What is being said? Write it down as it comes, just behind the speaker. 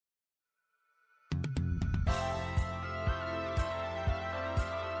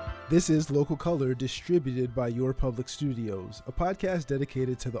This is Local Color, distributed by Your Public Studios, a podcast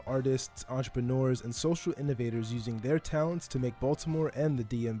dedicated to the artists, entrepreneurs, and social innovators using their talents to make Baltimore and the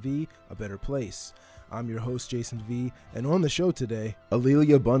DMV a better place. I'm your host, Jason V, and on the show today,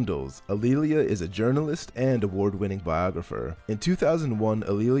 A'Lelia Bundles. A'Lelia is a journalist and award-winning biographer. In 2001,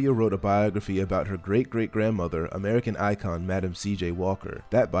 A'Lelia wrote a biography about her great-great-grandmother, American icon Madam C.J. Walker.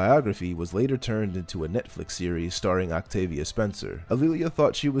 That biography was later turned into a Netflix series starring Octavia Spencer. A'Lelia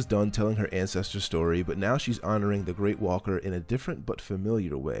thought she was done telling her ancestor story, but now she's honoring the great Walker in a different but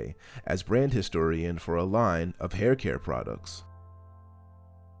familiar way, as brand historian for a line of hair care products.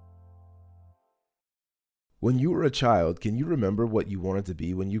 When you were a child, can you remember what you wanted to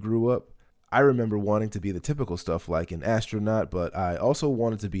be when you grew up? I remember wanting to be the typical stuff like an astronaut, but I also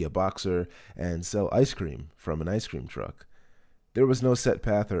wanted to be a boxer and sell ice cream from an ice cream truck. There was no set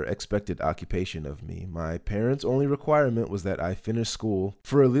path or expected occupation of me. My parents' only requirement was that I finish school.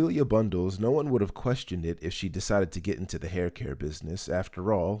 For A'Lelia Bundles, no one would have questioned it if she decided to get into the hair care business.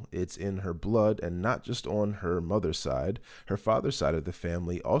 After all, it's in her blood, and not just on her mother's side. Her father's side of the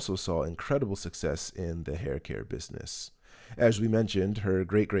family also saw incredible success in the hair care business. As we mentioned, her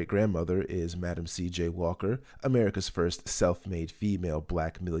great-great-grandmother is Madam C.J. Walker, America's first self-made female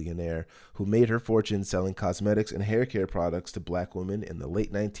black millionaire who made her fortune selling cosmetics and hair care products to black women in the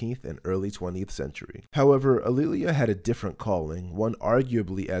late 19th and early 20th century. However, A'Lelia had a different calling, one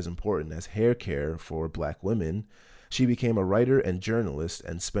arguably as important as hair care for black women. She became a writer and journalist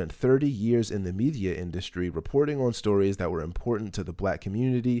and spent 30 years in the media industry reporting on stories that were important to the black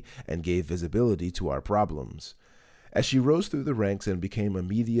community and gave visibility to our problems. As she rose through the ranks and became a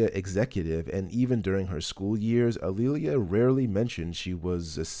media executive, and even during her school years, A'Lelia rarely mentioned she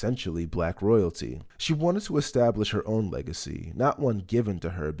was essentially black royalty. She wanted to establish her own legacy, not one given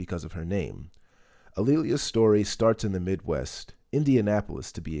to her because of her name. A'Lelia's story starts in the Midwest,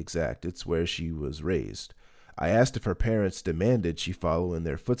 Indianapolis to be exact. It's where she was raised. I asked if her parents demanded she follow in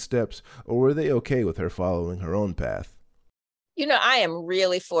their footsteps, or were they okay with her following her own path. You know, I am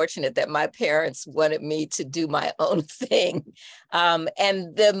really fortunate that my parents wanted me to do my own thing. And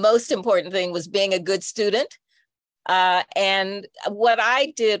the most important thing was being a good student. And what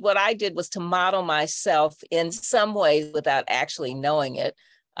I did was to model myself in some ways without actually knowing it,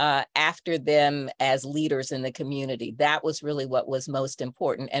 after them as leaders in the community. That was really what was most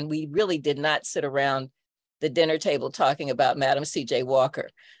important. And we really did not sit around the dinner table talking about Madam C.J. Walker.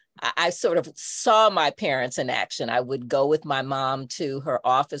 I sort of saw my parents in action. I would go with my mom to her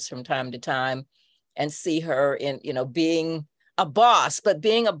office from time to time and see her in, being a boss, but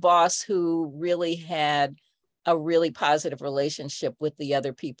being a boss who really had a really positive relationship with the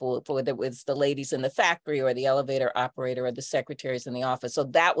other people, whether it was the ladies in the factory or the elevator operator or the secretaries in the office. So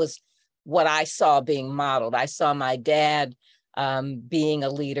that was what I saw being modeled. I saw my dad being a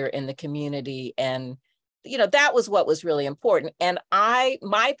leader in the community, and that was what was really important. And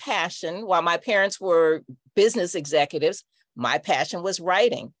my passion, while my parents were business executives, my passion was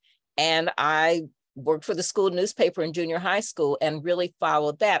writing. And I worked for the school newspaper in junior high school and really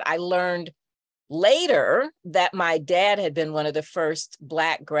followed that. I learned later that my dad had been one of the first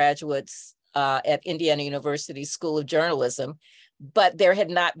Black graduates at Indiana University School of Journalism, but there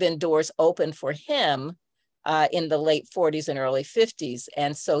had not been doors open for him in the late 40s and early 50s.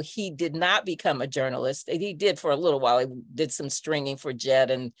 And so he did not become a journalist. He did for a little while. He did some stringing for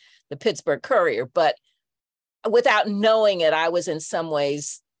Jet and the Pittsburgh Courier. But without knowing it, I was in some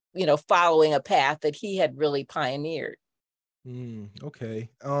ways, following a path that he had really pioneered.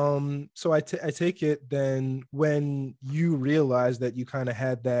 Okay. So I take it then when you realized that you kind of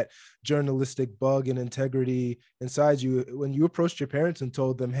had that journalistic bug and integrity inside you, when you approached your parents and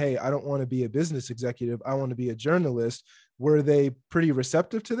told them, hey, I don't want to be a business executive, I want to be a journalist, were they pretty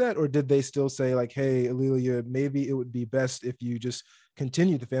receptive to that? Or did they still say like, hey, A'Lelia, maybe it would be best if you just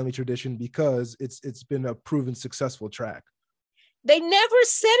continue the family tradition because it's been a proven successful track? They never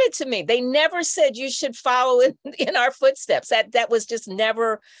said it to me. They never said you should follow in our footsteps. That was just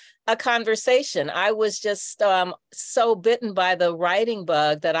never a conversation. I was just so bitten by the writing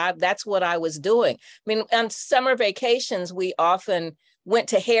bug that that's what I was doing. I mean, on summer vacations, we often went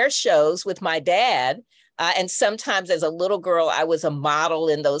to hair shows with my dad. And sometimes as a little girl, I was a model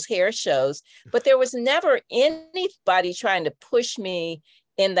in those hair shows, but there was never anybody trying to push me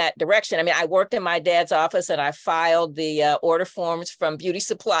in that direction. I mean, I worked in my dad's office and I filed the order forms from beauty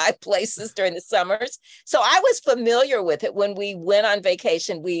supply places during the summers. So I was familiar with it. When we went on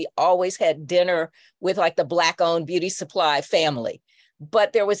vacation, we always had dinner with like the Black-owned beauty supply family.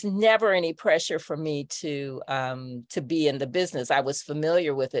 But there was never any pressure for me to be in the business. I was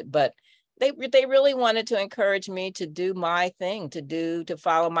familiar with it, but they really wanted to encourage me to do my thing, to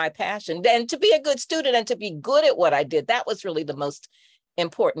follow my passion, and to be a good student and to be good at what I did. That was really the most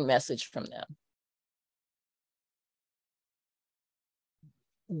important message from them.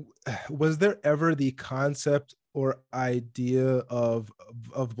 Was there ever the concept or idea of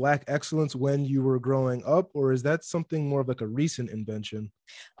Black excellence when you were growing up, or is that something more of like a recent invention?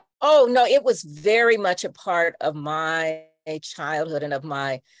 Oh, no, it was very much a part of my childhood and of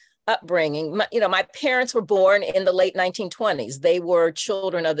my upbringing. My parents were born in the late 1920s. They were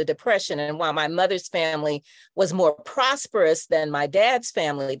children of the Depression. And while my mother's family was more prosperous than my dad's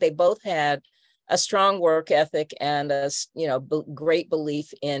family, they both had a strong work ethic and a great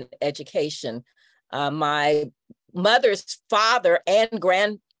belief in education. My mother's father and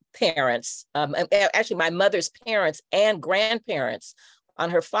grandparents, actually my mother's parents and grandparents on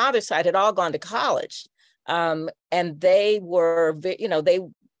her father's side had all gone to college. And they were,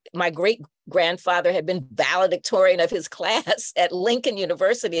 my great grandfather had been valedictorian of his class at Lincoln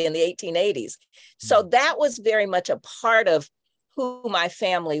University in the 1880s. So that was very much a part of who my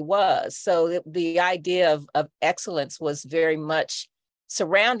family was. So the idea of excellence was very much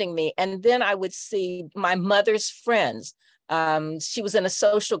surrounding me. And then I would see my mother's friends. She was in a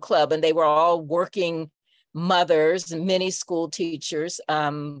social club and they were all working mothers and many school teachers,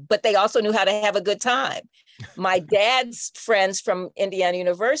 but they also knew how to have a good time. My dad's friends from Indiana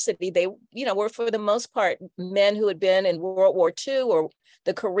University, they, were for the most part men who had been in World War II or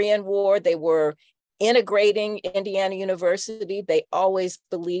the Korean War. They were integrating Indiana University. They always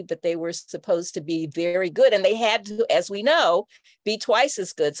believed that they were supposed to be very good, and they had to, as we know, be twice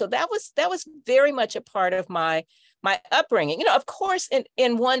as good. So that was very much a part of my upbringing. Of course,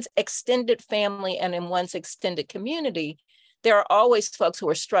 in one's extended family and in one's extended community, there are always folks who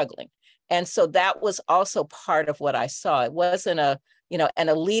are struggling. And so that was also part of what I saw. It wasn't an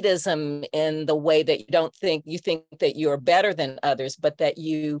elitism in the way that you think that you're better than others, but that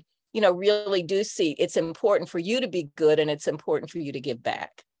you really do see it's important for you to be good and it's important for you to give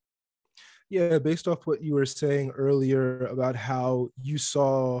back. Yeah, based off what you were saying earlier about how you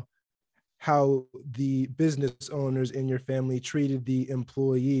saw how the business owners in your family treated the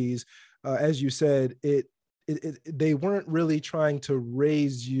employees, as you said, they weren't really trying to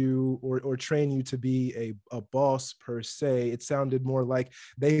raise you or train you to be a boss per se. It sounded more like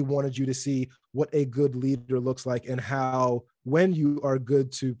they wanted you to see what a good leader looks like and how when you are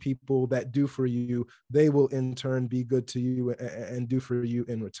good to people that do for you, they will in turn be good to you and do for you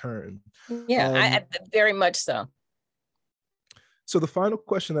in return. Yeah, I very much so. So the final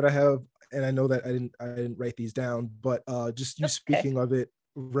question that I have, and I know that I didn't write these down, but just you speaking of it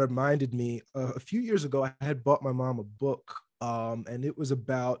reminded me a few years ago, I had bought my mom a book, and it was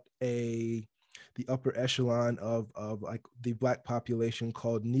about the upper echelon of like the Black population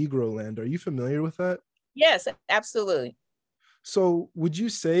called Negroland. Are you familiar with that? Yes, absolutely. So would you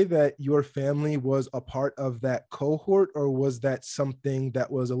say that your family was a part of that cohort, or was that something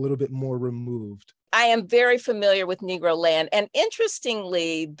that was a little bit more removed? I am very familiar with Negroland. And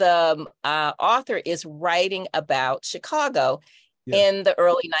interestingly, the author is writing about Chicago in the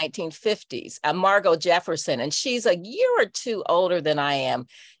early 1950s, Margot Jefferson, and she's a year or two older than I am.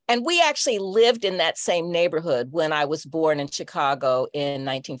 And we actually lived in that same neighborhood when I was born in Chicago in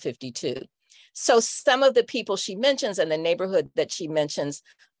 1952. So some of the people she mentions and the neighborhood that she mentions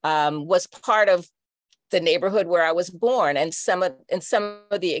was part of the neighborhood where I was born, and some of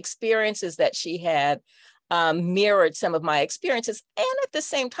the experiences that she had mirrored some of my experiences. And at the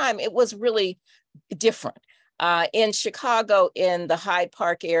same time, it was really different. In Chicago, in the Hyde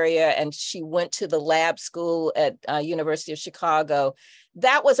Park area, and she went to the lab school at University of Chicago.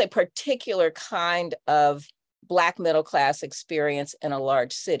 That was a particular kind of Black middle class experience in a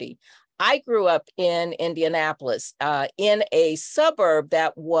large city. I grew up in Indianapolis, in a suburb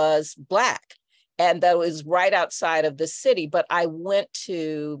that was Black, and that was right outside of the city, but I went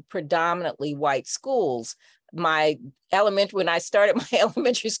to predominantly white schools. When I started my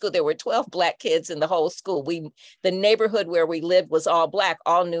elementary school, there were 12 Black kids in the whole school. The neighborhood where we lived was all Black,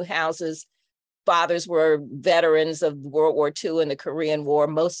 all new houses. Fathers were veterans of World War II and the Korean War.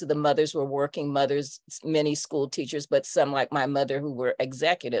 Most of the mothers were working mothers, many school teachers, but some like my mother who were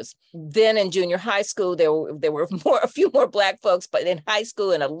executives. Then in junior high school, there were a few more Black folks, but in high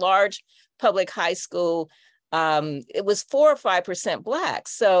school, in a large public high school, it was 4 or 5% Black.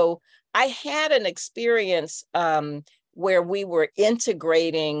 So I had an experience where we were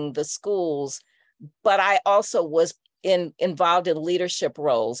integrating the schools, but I also was involved in leadership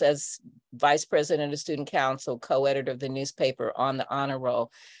roles as vice president of student council, co-editor of the newspaper, on the honor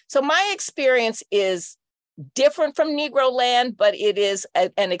roll. So my experience is different from Negro land, but it is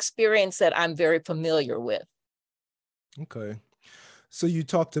an experience that I'm very familiar with. Okay. So you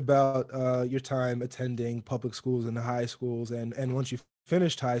talked about your time attending public schools and the high schools, and once you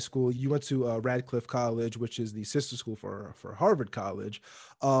finished high school, you went to Radcliffe College, which is the sister school for Harvard College.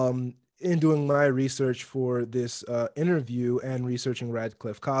 In doing my research for this interview and researching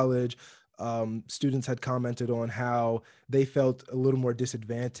Radcliffe College, students had commented on how they felt a little more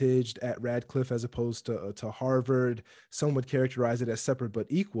disadvantaged at Radcliffe as opposed to Harvard. Some would characterize it as separate but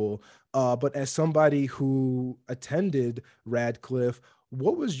equal. But as somebody who attended Radcliffe,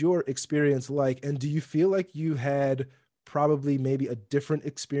 what was your experience like? And do you feel like you had probably maybe a different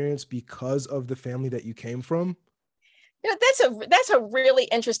experience because of the family that you came from? That's a really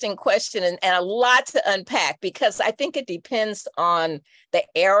interesting question, and a lot to unpack, because I think it depends on the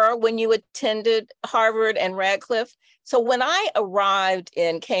era when you attended Harvard and Radcliffe. So when I arrived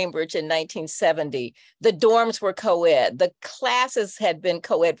in Cambridge in 1970, the dorms were co-ed. The classes had been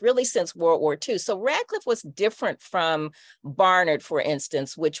co-ed really since World War II. So Radcliffe was different from Barnard, for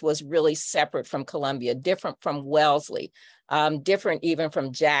instance, which was really separate from Columbia, different from Wellesley, different even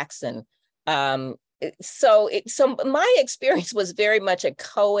from Jackson. So my experience was very much a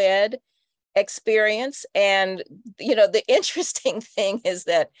co-ed experience. And, the interesting thing is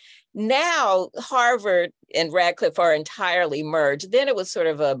that now Harvard and Radcliffe are entirely merged. Then it was sort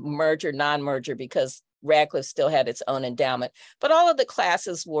of a merger, non-merger, because Radcliffe still had its own endowment. But all of the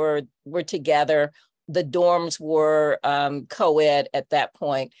classes were together. The dorms were co-ed at that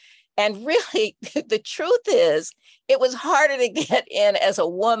point. And really, the truth is, it was harder to get in as a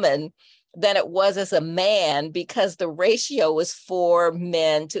woman than it was as a man, because the ratio was 4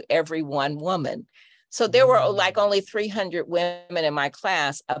 men to every 1 woman. So there were like only 300 women in my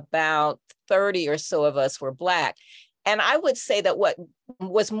class. About 30 or so of us were Black. And I would say that what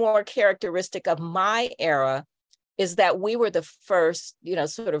was more characteristic of my era is that we were the first,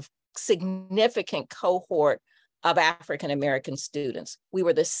 sort of significant cohort of African-American students. We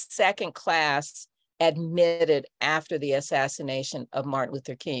were the second class admitted after the assassination of Martin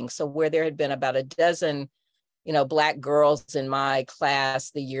Luther King. So where there had been about a dozen, Black girls in my class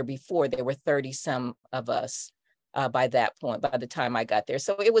the year before, there were 30 some of us by that point, by the time I got there.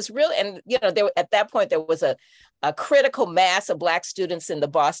 So it was really, and at that point, there was a critical mass of Black students in the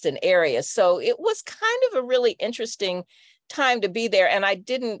Boston area. So it was kind of a really interesting time to be there. And I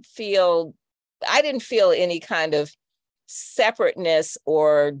didn't feel any kind of separateness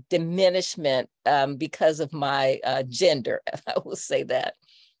or diminishment because of my gender. I will say that.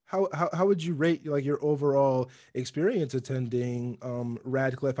 How would you rate like your overall experience attending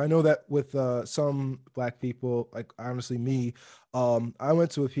Radcliffe? I know that with some Black people, like honestly me, I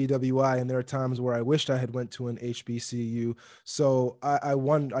went to a PWI, and there are times where I wished I had went to an HBCU. So I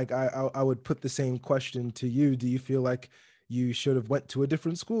would put the same question to you. Do you feel like you should have went to a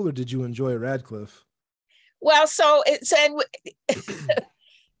different school, or did you enjoy Radcliffe? Well, so it's and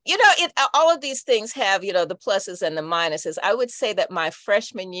all of these things have the pluses and the minuses. I would say that my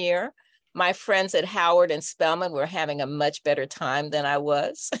freshman year, my friends at Howard and Spelman were having a much better time than I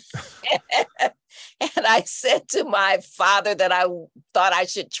was. And I said to my father that I thought I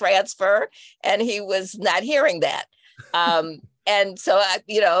should transfer, and he was not hearing that. And so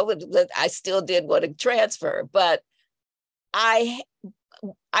I still did want to transfer, but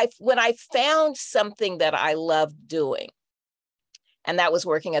when I found something that I loved doing, and that was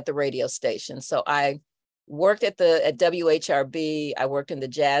working at the radio station. So I worked at WHRB, I worked in the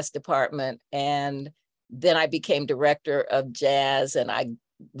jazz department, and then I became director of jazz, and I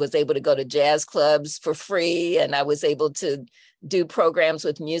was able to go to jazz clubs for free, and I was able to do programs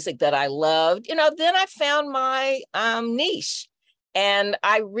with music that I loved. Then I found my niche. And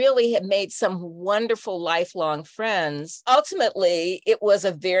I really have made some wonderful lifelong friends. Ultimately, it was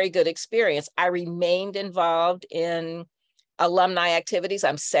a very good experience. I remained involved in alumni activities.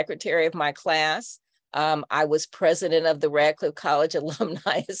 I'm secretary of my class. I was president of the Radcliffe College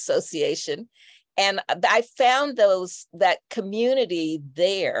Alumni Association. And I found that community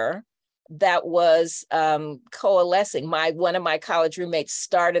there that was coalescing. One of my college roommates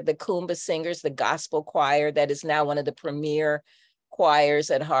started the Kuumba Singers, the gospel choir that is now one of the premier choirs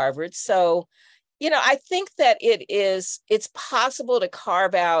at Harvard. So, I think that it's possible to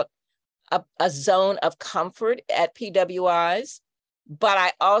carve out a zone of comfort at PWIs, but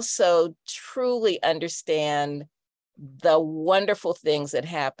I also truly understand the wonderful things that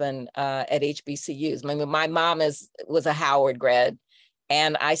happen at HBCUs. I mean, my mom was a Howard grad,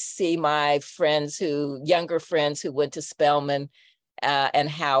 and I see my younger friends who went to Spelman and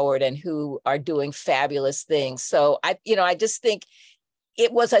Howard, and who are doing fabulous things. So I just think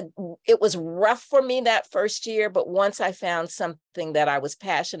it was rough for me that first year, but once I found something that I was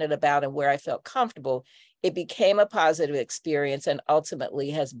passionate about and where I felt comfortable, it became a positive experience and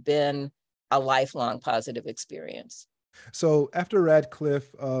ultimately has been a lifelong positive experience. So after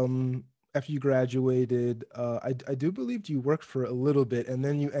Radcliffe, after you graduated, I do believe you worked for a little bit, and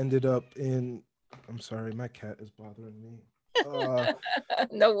then you ended up in. I'm sorry, my cat is bothering me.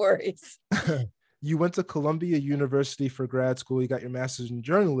 No worries. You went to Columbia University for grad school. You got your master's in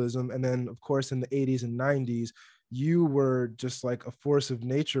journalism, and then, of course, in the 80s and 90s, you were just like a force of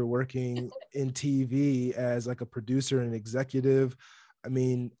nature working in TV as like a producer and executive. I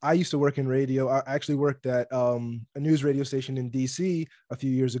mean, I used to work in radio. I actually worked at a news radio station in DC a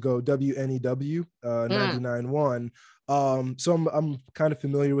few years ago, WNEW 99.1. So I'm kind of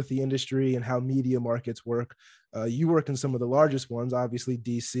familiar with the industry and how media markets work. You work in some of the largest ones, obviously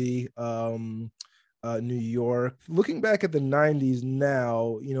DC, New York. Looking back at the 90s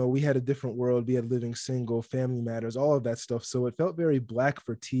now, you know, we had a different world. We had Living Single, Family Matters, all of that stuff. So it felt very Black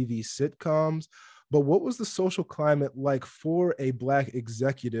for TV sitcoms. But what was the social climate like for a Black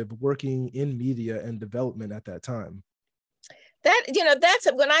executive working in media and development at that time? That, you know, that's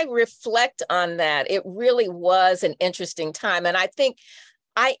when I reflect on that, it really was an interesting time. And I think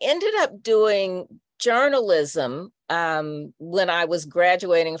I ended up doing journalism when I was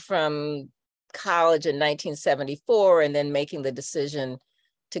graduating from college in 1974 and then making the decision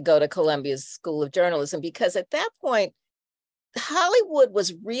to go to Columbia's School of Journalism, because at that point, Hollywood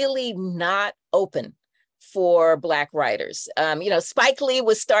was really not open for Black writers. You know, Spike Lee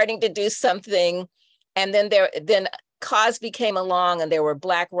was starting to do something, and then Cosby came along, and there were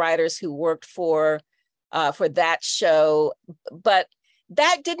Black writers who worked for that show, but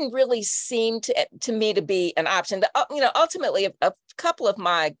that didn't really seem to me to be an option. You know, ultimately, a couple of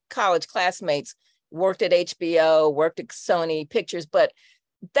my college classmates worked at HBO, worked at Sony Pictures, but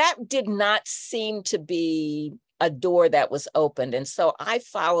that did not seem to be a door that was opened. And so I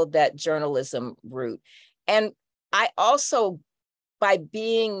followed that journalism route. And I also, by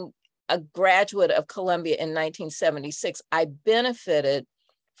being a graduate of Columbia in 1976, I benefited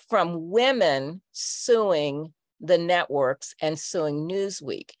from women suing the networks and suing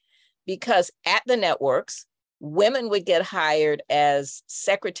Newsweek, because at the networks, women would get hired as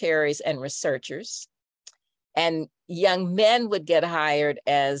secretaries and researchers, and young men would get hired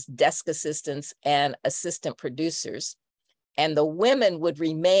as desk assistants and assistant producers. And the women would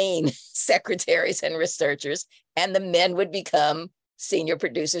remain secretaries and researchers, and the men would become senior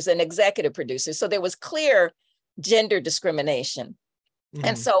producers and executive producers. So there was clear gender discrimination. Mm-hmm.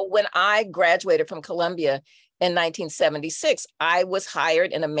 And so when I graduated from Columbia in 1976, I was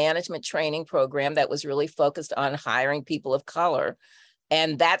hired in a management training program that was really focused on hiring people of color.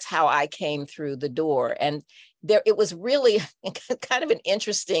 And that's how I came through the door. And it was really kind of an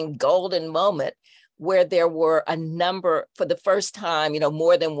interesting golden moment where there were a number, for the first time, you know,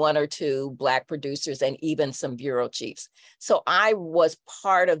 more than one or two Black producers and even some bureau chiefs. So I was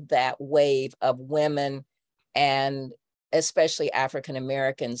part of that wave of women, and especially African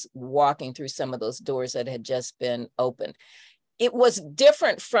Americans, walking through some of those doors that had just been opened. It was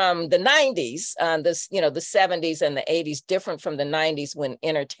different from the 90s, the 70s and the 80s, different from the 90s when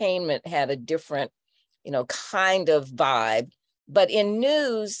entertainment had a different, you know, kind of vibe. But in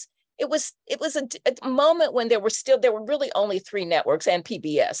news, it was a moment when there were really only three networks and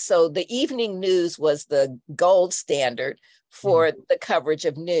PBS. So the evening news was the gold standard for the coverage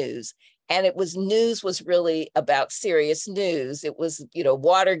of news. And news was really about serious news. It was, you know,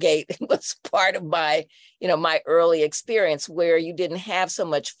 Watergate was part of my early experience, where you didn't have so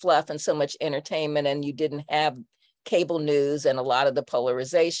much fluff and so much entertainment, and you didn't have cable news and a lot of the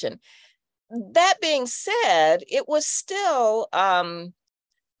polarization. That being said, it was still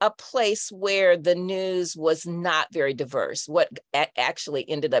a place where the news was not very diverse, what actually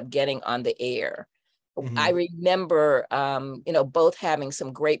ended up getting on the air. Mm-hmm. I remember, both having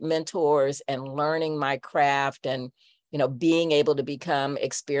some great mentors and learning my craft and, you know, being able to become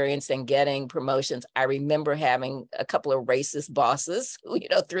experienced and getting promotions. I remember having a couple of racist bosses, you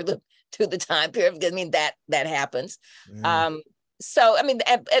know, through the time period. I mean, that happens. Yeah.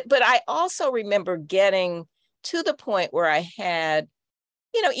 But I also remember getting to the point where I had,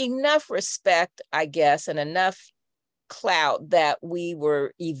 you know, enough respect, I guess, and enough clout that we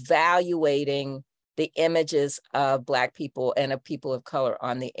were evaluating the images of Black people and of people of color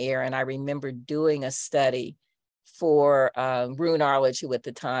on the air. And I remember doing a study for Roone Arledge, who at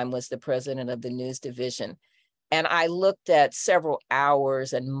the time was the president of the news division. And I looked at several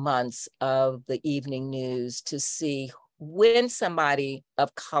hours and months of the evening news to see when somebody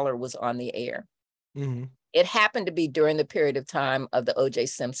of color was on the air. Mm-hmm. It happened to be during the period of time of the O.J.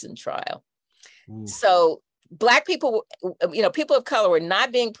 Simpson trial. Ooh. So Black people, people of color were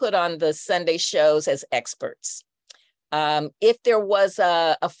not being put on the Sunday shows as experts. If there was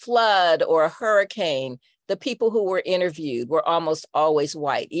a flood or a hurricane, the people who were interviewed were almost always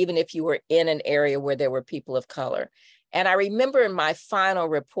white, even if you were in an area where there were people of color. And I remember in my final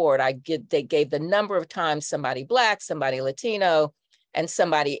report, they gave the number of times somebody Black, somebody Latino, and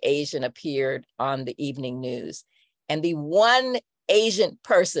somebody Asian appeared on the evening news. And the one Asian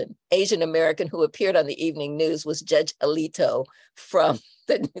American who appeared on the evening news was Judge Alito from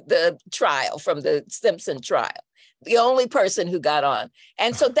the trial, from the Simpson trial. The only person who got on.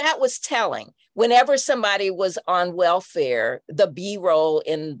 And so that was telling. Whenever somebody was on welfare, the B-roll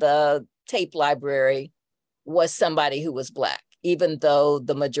in the tape library was somebody who was Black, even though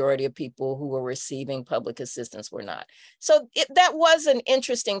the majority of people who were receiving public assistance were not. So that was an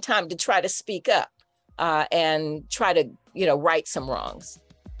interesting time to try to speak up and try to, right some wrongs.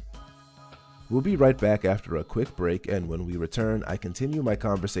 We'll be right back after a quick break, and when we return, I continue my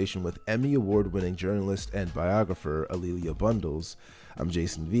conversation with Emmy Award-winning journalist and biographer A'Lelia Bundles. I'm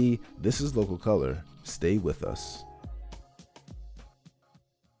Jason V. This is Local Color. Stay with us.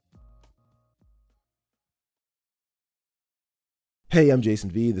 Hey, I'm Jason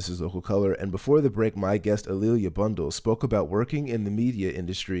V. This is Local Color, and before the break, my guest A'Lelia Bundles spoke about working in the media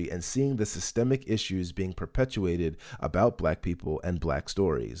industry and seeing the systemic issues being perpetuated about Black people and Black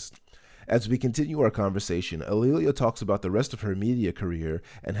stories. As we continue our conversation, A'Lelia talks about the rest of her media career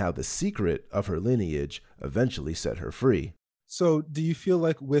and how the secret of her lineage eventually set her free. So do you feel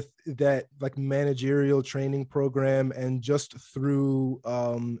like with that managerial training program and just through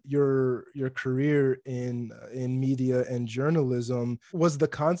your career in media and journalism, was the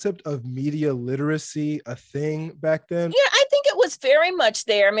concept of media literacy a thing back then? Yeah, I think it was very much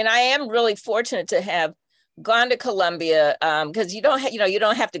there. I mean, I am really fortunate to have gone to Columbia because you don't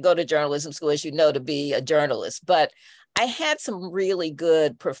have to go to journalism school, as you know, to be a journalist. But I had some really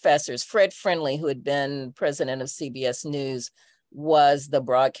good professors. Fred Friendly, who had been president of CBS News, was the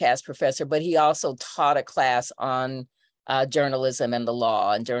broadcast professor, but he also taught a class on journalism and the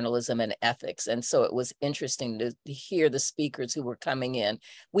law and journalism and ethics. And so it was interesting to hear the speakers who were coming in.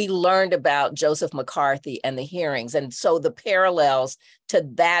 We learned about Joseph McCarthy and the hearings. And so the parallels to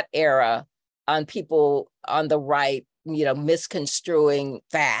that era on people on the right, misconstruing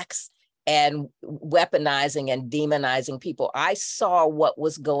facts and weaponizing and demonizing people. I saw what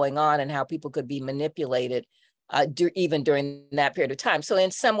was going on and how people could be manipulated even during that period of time. So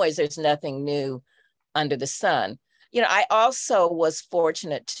in some ways, there's nothing new under the sun. I also was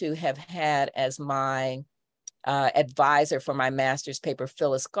fortunate to have had as my advisor for my master's paper,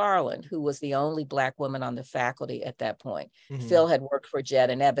 Phyllis Garland, who was the only Black woman on the faculty at that point. Mm-hmm. Phil had worked for Jet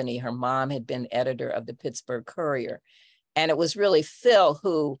and Ebony. Her mom had been editor of the Pittsburgh Courier. And it was really Phil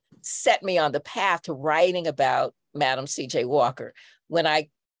who set me on the path to writing about Madam C.J. Walker. When I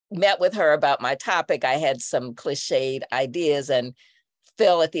met with her about my topic, I had some cliched ideas, and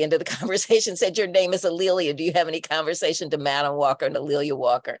Phil at the end of the conversation said, "Your name is A'Lelia. Do you have any conversation to Madam Walker and A'Lelia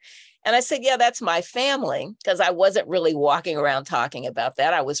Walker?" And I said, "Yeah, that's my family," because I wasn't really walking around talking about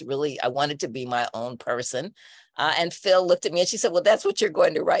that. I wanted to be my own person. And Phil looked at me and she said, "Well, that's what you're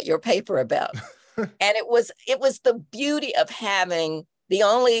going to write your paper about." And it was the beauty of having the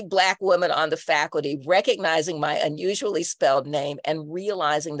only Black woman on the faculty, recognizing my unusually spelled name and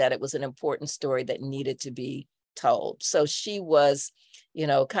realizing that it was an important story that needed to be told. So she was,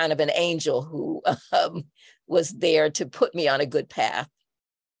 kind of an angel who was there to put me on a good path.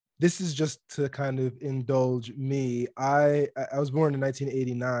 This is just to kind of indulge me. I was born in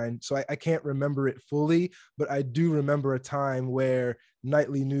 1989, so I can't remember it fully, but I do remember a time where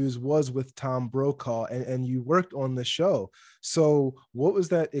Nightly News was with Tom Brokaw and you worked on the show. So what was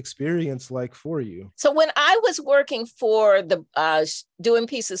that experience like for you? So when I was working for doing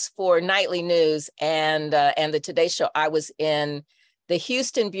pieces for Nightly News and the Today Show, I was in the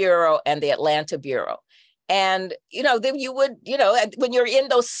Houston Bureau and the Atlanta Bureau. And, then you would, when you're in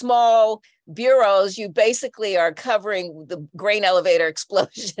those small bureaus, you basically are covering the grain elevator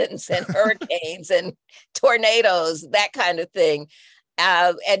explosions and hurricanes and tornadoes, that kind of thing.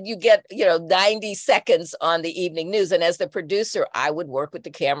 And you get, 90 seconds on the evening news. And as the producer, I would work with the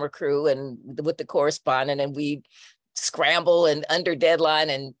camera crew and with the correspondent, and we'd scramble and under deadline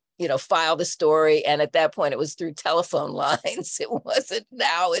and file the story. And at that point, it was through telephone lines. It wasn't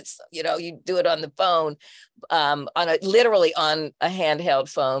now. It's, you do it on the phone, literally on a handheld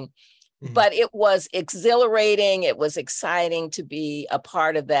phone. But it was exhilarating. It was exciting to be a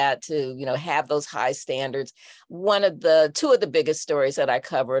part of that, to, have those high standards. Two of the biggest stories that I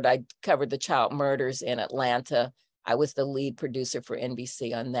covered the child murders in Atlanta. I was the lead producer for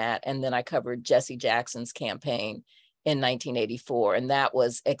NBC on that. And then I covered Jesse Jackson's campaign in 1984. And that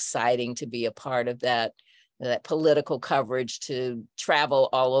was exciting to be a part of that political coverage, to travel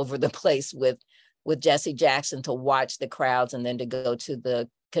all over the place with Jesse Jackson, to watch the crowds, and then to go to the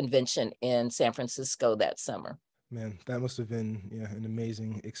convention in San Francisco that summer. Man, that must have been an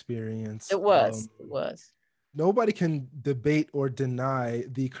amazing experience. It was. It was. Nobody can debate or deny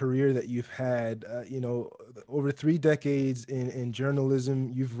the career that you've had. Over 3 decades in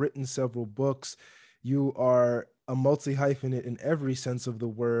journalism. You've written several books. You are a multi-hyphenate in every sense of the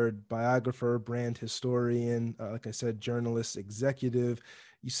word: biographer, brand historian, like I said, journalist, executive.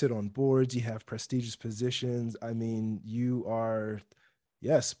 You sit on boards, you have prestigious positions. I mean, you are,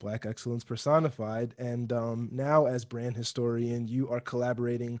 yes, Black excellence personified. And now, as brand historian, you are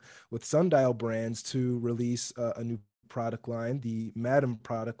collaborating with Sundial Brands to release a new product line, the Madam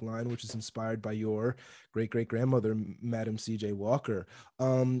product line, which is inspired by your great-great-grandmother, Madam C.J. Walker.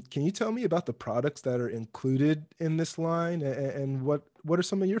 Can you tell me about the products that are included in this line, and what are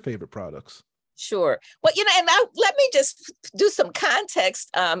some of your favorite products? Sure. Well, and let me just do some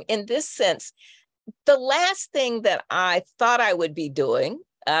context in this sense. The last thing that I thought I would be doing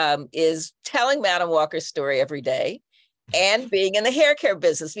is telling Madam Walker's story every day and being in the hair care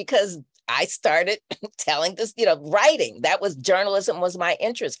business, because I started telling this, writing. That was journalism, was my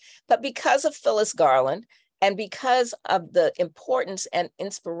interest. But because of Phyllis Garland and because of the importance and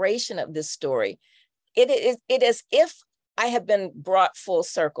inspiration of this story, it is if I have been brought full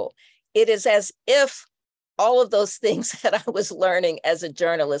circle. It is as if all of those things that I was learning as a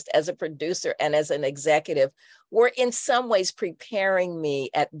journalist, as a producer, and as an executive were in some ways preparing me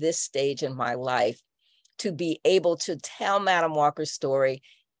at this stage in my life to be able to tell Madam Walker's story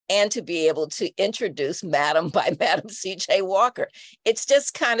and to be able to introduce Madam by Madam C.J. Walker. It's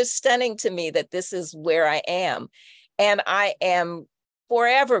just kind of stunning to me that this is where I am. And I am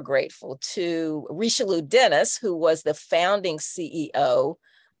forever grateful to Richelieu Dennis, who was the founding CEO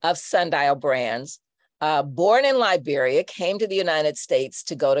of Sundial Brands, born in Liberia, came to the United States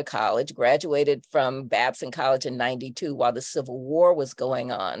to go to college, graduated from Babson College in 92 while the Civil War was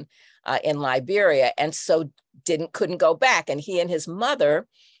going on in Liberia, and so couldn't go back. And he and his mother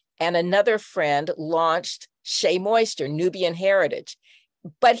and another friend launched Shea Moisture, Nubian Heritage.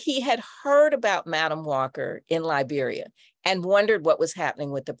 But he had heard about Madam Walker in Liberia and wondered what was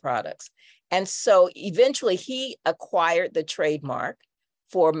happening with the products. And so eventually he acquired the trademark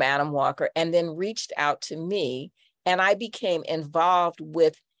for Madam Walker and then reached out to me, and I became involved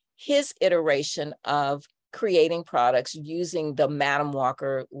with his iteration of creating products using the Madam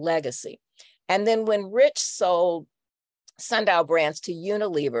Walker legacy. And then when Rich sold Sundial Brands to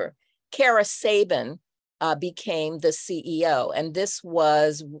Unilever, Cara Sabin became the CEO. And this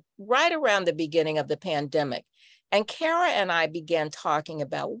was right around the beginning of the pandemic. And Cara and I began talking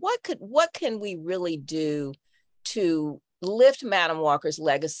about what can we really do to lift Madam Walker's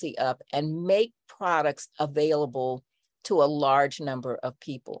legacy up and make products available to a large number of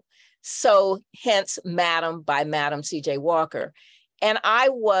people. So hence Madam by Madam C.J. Walker. And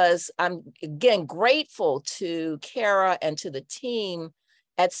I'm again grateful to Cara and to the team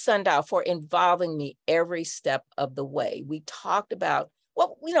at Sundial for involving me every step of the way. We talked about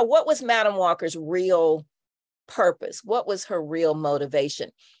what was Madam Walker's real purpose? What was her real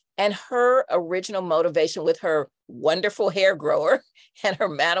motivation? And her original motivation with her wonderful hair grower and her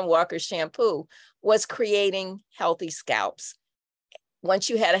Madam Walker shampoo was creating healthy scalps. Once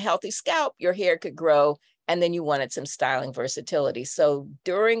you had a healthy scalp, your hair could grow, and then you wanted some styling versatility. So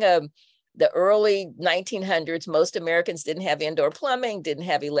during the early 1900s, most Americans didn't have indoor plumbing, didn't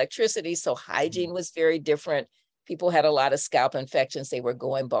have electricity, so hygiene was very different. People had a lot of scalp infections. They were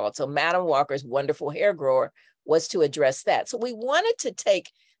going bald. So Madam Walker's wonderful hair grower was to address that. So we wanted to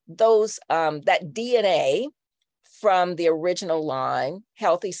take that DNA from the original line,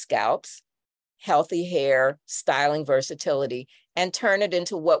 healthy scalps, healthy hair, styling versatility, and turn it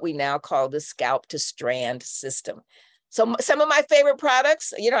into what we now call the scalp to strand system. So some of my favorite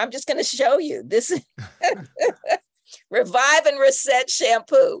products, I'm just going to show you this Revive and Reset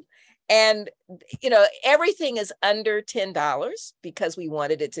shampoo. And, everything is under $10 because we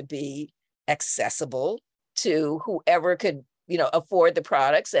wanted it to be accessible to whoever could afford the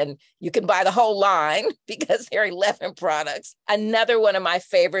products, and you can buy the whole line because there are 11 products. Another one of my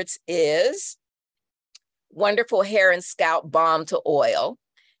favorites is Wonderful Hair and Scalp Balm to Oil.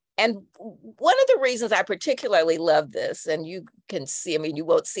 And one of the reasons I particularly love this, and you can see, I mean, you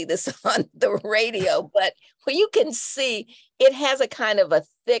won't see this on the radio, but when you can see, it has a kind of a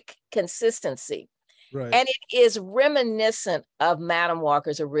thick consistency. Right. And it is reminiscent of Madam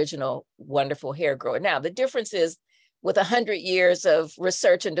Walker's original wonderful hair grower. Now, the difference is with 100 years of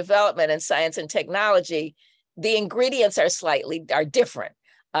research and development in science and technology, the ingredients are different.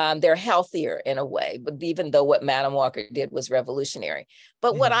 They're healthier in a way, but even though what Madam Walker did was revolutionary.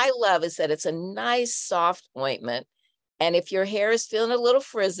 But what I love is that it's a nice, soft ointment. And if your hair is feeling a little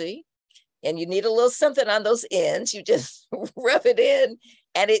frizzy and you need a little something on those ends, you just rub it in,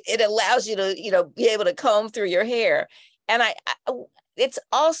 and it allows you to, be able to comb through your hair. And it's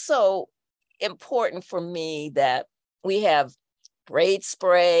also important for me that we have braid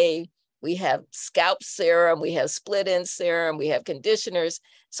spray, we have scalp serum, we have split end serum, we have conditioners.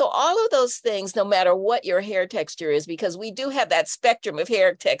 So all of those things, no matter what your hair texture is, because we do have that spectrum of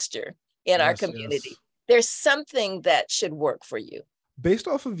hair texture in our community, there's something that should work for you. Based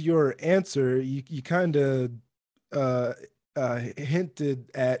off of your answer, you kind of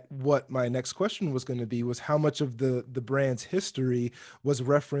hinted at what my next question was going to be, was how much of the brand's history was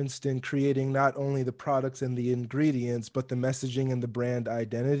referenced in creating not only the products and the ingredients, but the messaging and the brand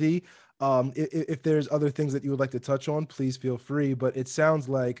identity. If there's other things that you would like to touch on, please feel free. But it sounds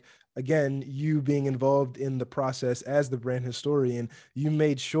like, again, you being involved in the process as the brand historian, you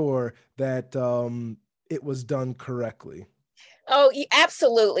made sure that it was done correctly. Oh,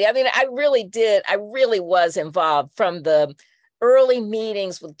 absolutely. I mean, I really did. I really was involved from the early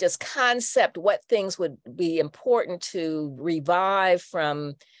meetings with just concept, what things would be important to revive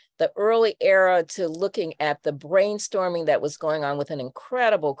from the early era, to looking at the brainstorming that was going on with an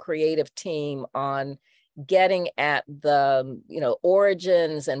incredible creative team on getting at the,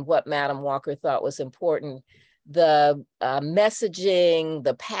 origins and what Madam Walker thought was important, the messaging,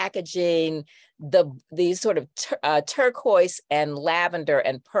 the packaging, these sort of turquoise and lavender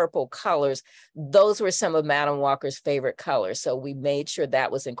and purple colors. Those were some of Madam Walker's favorite colors. So we made sure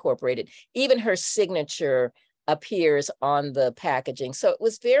that was incorporated. Even her signature appears on the packaging. So it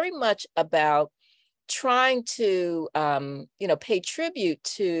was very much about trying to, pay tribute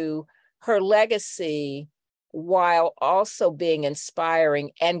to her legacy while also being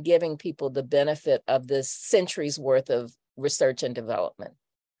inspiring and giving people the benefit of this century's worth of research and development.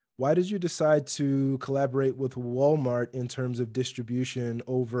 Why did you decide to collaborate with Walmart in terms of distribution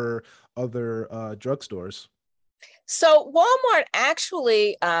over other drugstores? So Walmart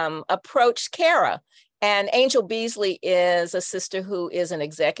actually approached Cara, and Angel Beasley is a sister who is an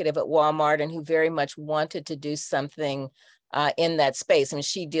executive at Walmart and who very much wanted to do something in that space. I mean,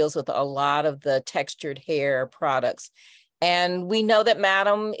 she deals with a lot of the textured hair products. And we know that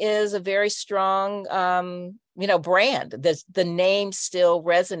Madam is a very strong, brand. The name still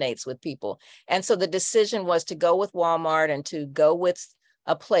resonates with people. And so the decision was to go with Walmart and to go with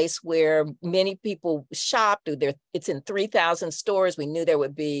a place where many people shop. It's in 3,000 stores. We knew there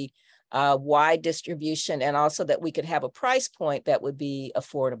would be wide distribution, and also that we could have a price point that would be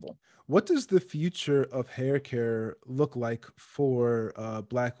affordable. What does the future of hair care look like for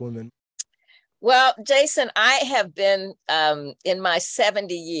Black women? Well, Jason, I have been in my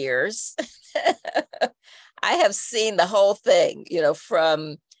 70 years. I have seen the whole thing,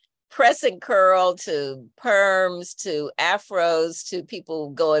 from press and curl to perms to afros to people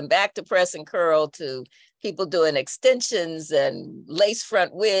going back to press and curl to people doing extensions and lace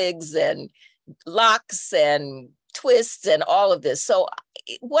front wigs and locks and twists and all of this. So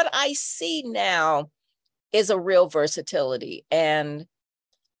what I see now is a real versatility. And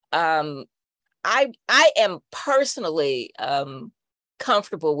I am personally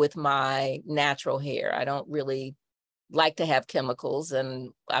comfortable with my natural hair. I don't really like to have chemicals,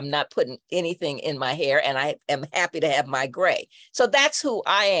 and I'm not putting anything in my hair, and I am happy to have my gray. So that's who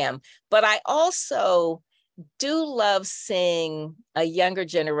I am. But I also do love seeing a younger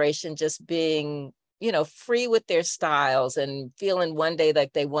generation just being, free with their styles and feeling one day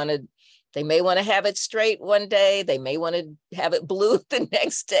like they may want to have it straight one day. They may want to have it blue the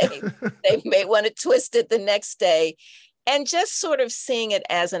next day. They may want to twist it the next day, and just sort of seeing it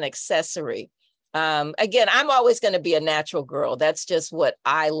as an accessory. Again, I'm always going to be a natural girl. That's just what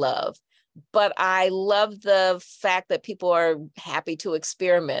I love. But I love the fact that people are happy to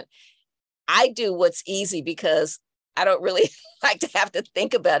experiment. I do what's easy because I don't really like to have to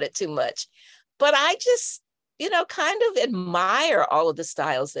think about it too much. But I just, kind of admire all of the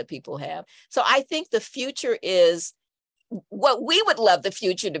styles that people have. So I think the future is, what we would love the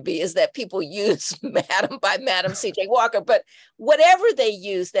future to be is that people use Madam by Madam C.J. Walker, but whatever they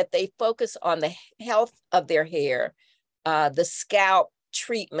use, that they focus on the health of their hair, the scalp,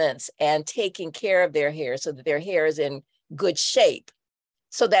 treatments and taking care of their hair so that their hair is in good shape,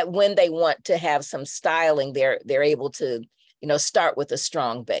 so that when they want to have some styling, they're able to, start with a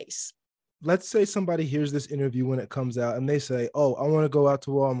strong base. Let's say somebody hears this interview when it comes out and they say, oh, I want to go out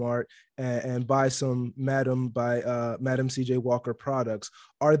to Walmart and buy some Madam by Madam C.J. Walker products.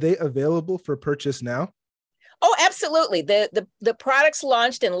 Are they available for purchase now? Oh, absolutely. The products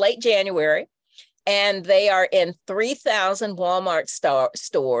launched in late January, and they are in 3,000 Walmart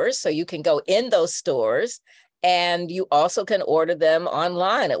stores. So you can go in those stores, and you also can order them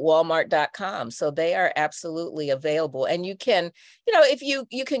online at walmart.com. So they are absolutely available. And you can, if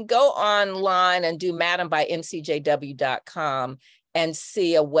you can go online and do madambymcjw.com and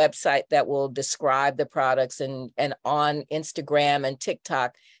see a website that will describe the products, and on Instagram and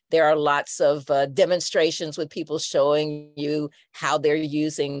TikTok, there are lots of demonstrations with people showing you how they're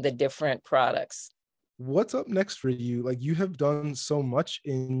using the different products. What's up next for you? Like, you have done so much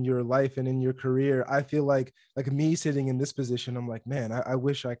in your life and in your career. I feel like me sitting in this position, I'm like, man, I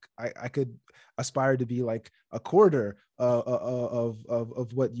wish I could aspire to be like a quarter of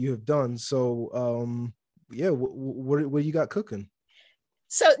what you have done. So yeah, what you got cooking?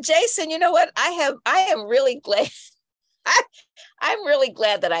 So Jason, you know what? I am really glad. I'm really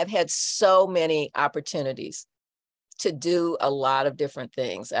glad that I've had so many opportunities to do a lot of different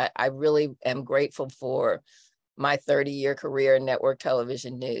things. I really am grateful for my 30-year career in network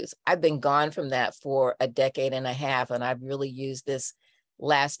television news. I've been gone from that for a decade and a half, and I've really used this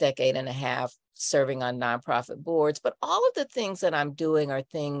last decade and a half serving on nonprofit boards. But all of the things that I'm doing are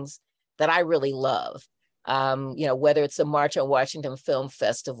things that I really love. Whether it's the March on Washington Film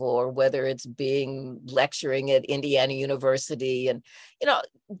Festival, or whether it's lecturing at Indiana University, and,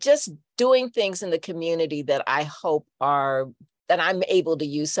 just doing things in the community that I hope that I'm able to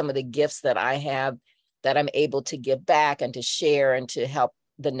use some of the gifts that I have, that I'm able to give back and to share and to help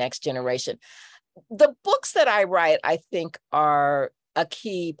the next generation. The books that I write, I think, are a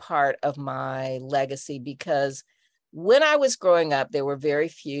key part of my legacy, because when I was growing up, there were very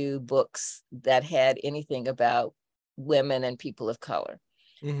few books that had anything about women and people of color.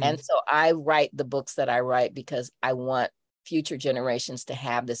 Mm-hmm. And so I write the books that I write because I want future generations to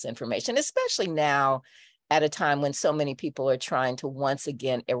have this information, especially now at a time when so many people are trying to once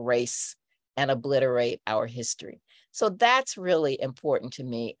again erase and obliterate our history. So that's really important to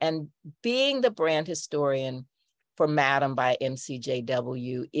me. And being the brand historian for Madam by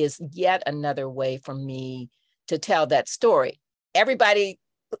MCJW is yet another way for me to tell that story. Everybody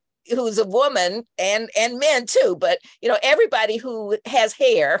who's a woman, and men too, but everybody who has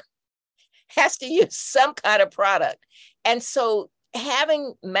hair has to use some kind of product. And so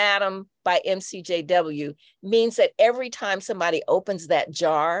having Madam by MCJW means that every time somebody opens that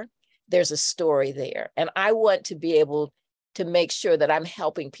jar, there's a story there. And I want to be able to make sure that I'm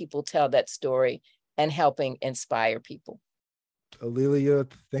helping people tell that story and helping inspire people.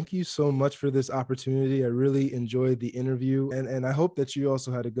 A'Lelia, thank you so much for this opportunity. I really enjoyed the interview, and I hope that you also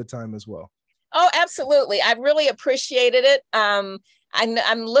had a good time as well. Oh, absolutely. I really appreciated it. I'm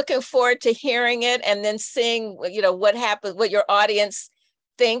looking forward to hearing it and then seeing, what happens, what your audience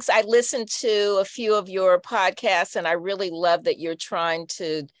thinks. I listened to a few of your podcasts, and I really love that you're trying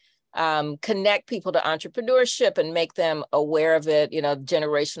to connect people to entrepreneurship and make them aware of it,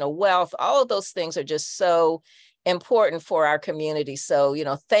 generational wealth. All of those things are just so important for our community. So,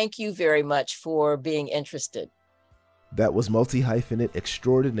 thank you very much for being interested. That was multi-hyphenate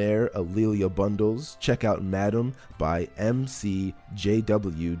extraordinaire A'Lelia Bundles. Check out Madam by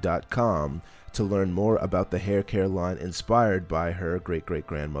MCJW.com to learn more about the hair care line inspired by her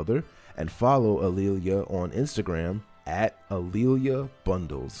great-great-grandmother, and follow A'Lelia on Instagram at A'Lelia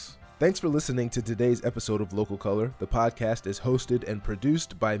Bundles. Thanks for listening to today's episode of Local Color. The podcast is hosted and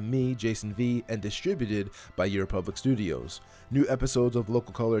produced by me, Jason V, and distributed by Your Public Studios. New episodes of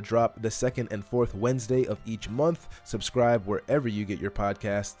Local Color drop the second and fourth Wednesday of each month. Subscribe wherever you get your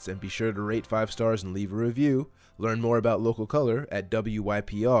podcasts, and be sure to rate 5 stars and leave a review. Learn more about Local Color at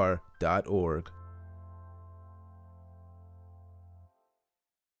wypr.org.